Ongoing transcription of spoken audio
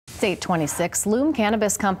State 26, Lume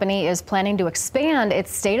Cannabis Company is planning to expand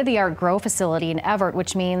its state-of-the-art grow facility in Everett,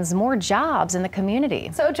 which means more jobs in the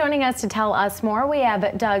community. So joining us to tell us more, we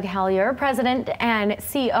have Doug Hellier, President and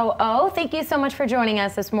COO. Thank you so much for joining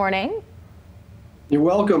us this morning. You're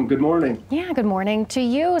welcome. Good morning. Yeah, good morning to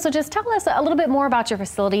you. So just tell us a little bit more about your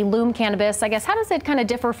facility, Lume Cannabis. I guess, how does it kind of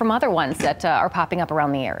differ from other ones that are popping up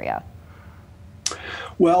around the area?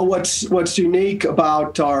 Well, what's unique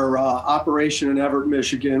about our operation in Everett,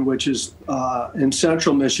 Michigan, which is in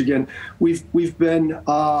central Michigan, we've been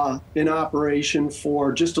in operation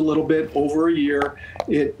for just a little bit over a year.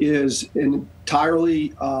 It is an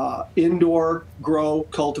entirely indoor grow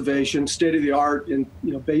cultivation, state of the art, and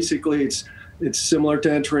basically it's similar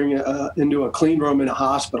to entering into a clean room in a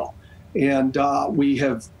hospital. And we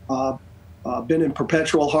have been in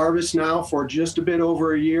perpetual harvest now for just a bit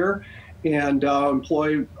over a year, and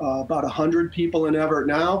employ about 100 people in Everett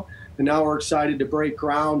now. And now we're excited to break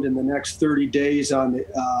ground in the next 30 days on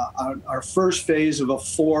our first phase of a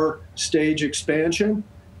 4-stage expansion.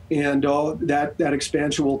 And that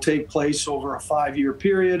expansion will take place over a 5-year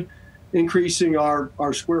period, increasing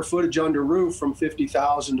our square footage under roof from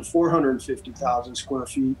 50,000 to 450,000 square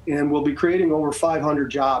feet. And we'll be creating over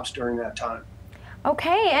 500 jobs during that time.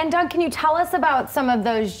 Okay, and Doug, can you tell us about some of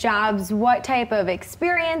those jobs? What type of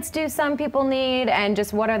experience do some people need, and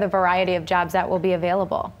just what are the variety of jobs that will be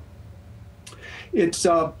available? It's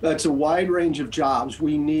a wide range of jobs.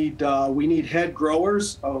 We need head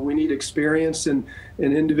growers. We need experience and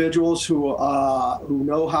individuals who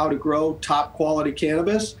know how to grow top quality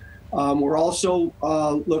cannabis. We're also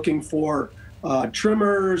looking for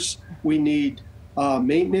trimmers. We need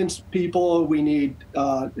maintenance people. We need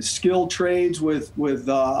skilled trades with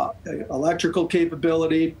electrical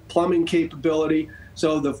capability, plumbing capability.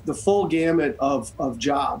 So the full gamut of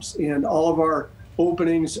jobs. And all of our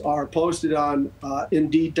openings are posted on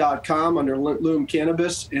Indeed.com under Lume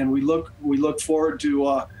Cannabis, and we look forward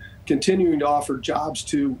to continuing to offer jobs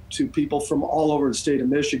to people from all over the state of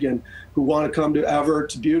Michigan who want to come to Everett.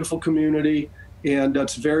 It's a beautiful community, and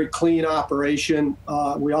it's a very clean operation.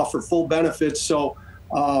 We offer full benefits, so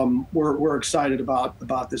we're excited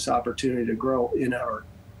about this opportunity to grow in Everett.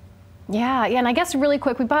 Yeah, and I guess really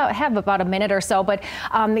quick, we have about a minute or so, but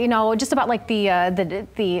just about like the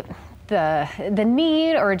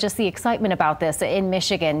need or just the excitement about this in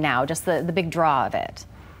Michigan now, just the big draw of it.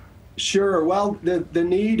 Sure. Well, the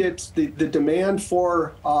need, it's the demand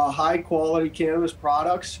for high quality cannabis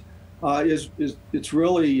products it's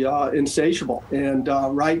really insatiable, and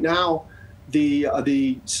right now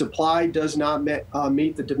the supply does not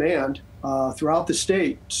meet the demand throughout the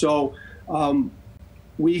state. So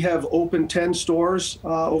we have opened 10 stores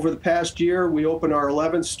over the past year. We open our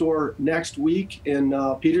 11th store next week in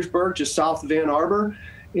Petersburg, just south of Ann Arbor,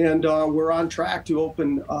 and we're on track to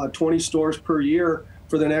open 20 stores per year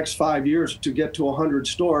for the next 5 years to get to 100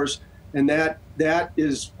 stores. And that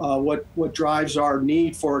is what drives our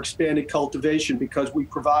need for expanded cultivation, because we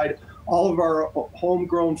provide all of our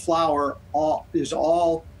homegrown flower is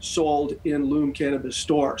all sold in Lume Cannabis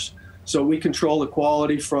stores. So we control the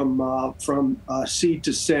quality from seed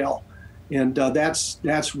to sale, and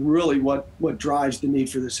that's really what drives the need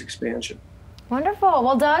for this expansion. Wonderful.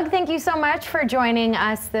 Well, Doug, thank you so much for joining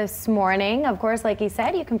us this morning. Of course, like you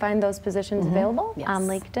said, you can find those positions available on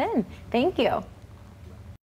LinkedIn. Thank you.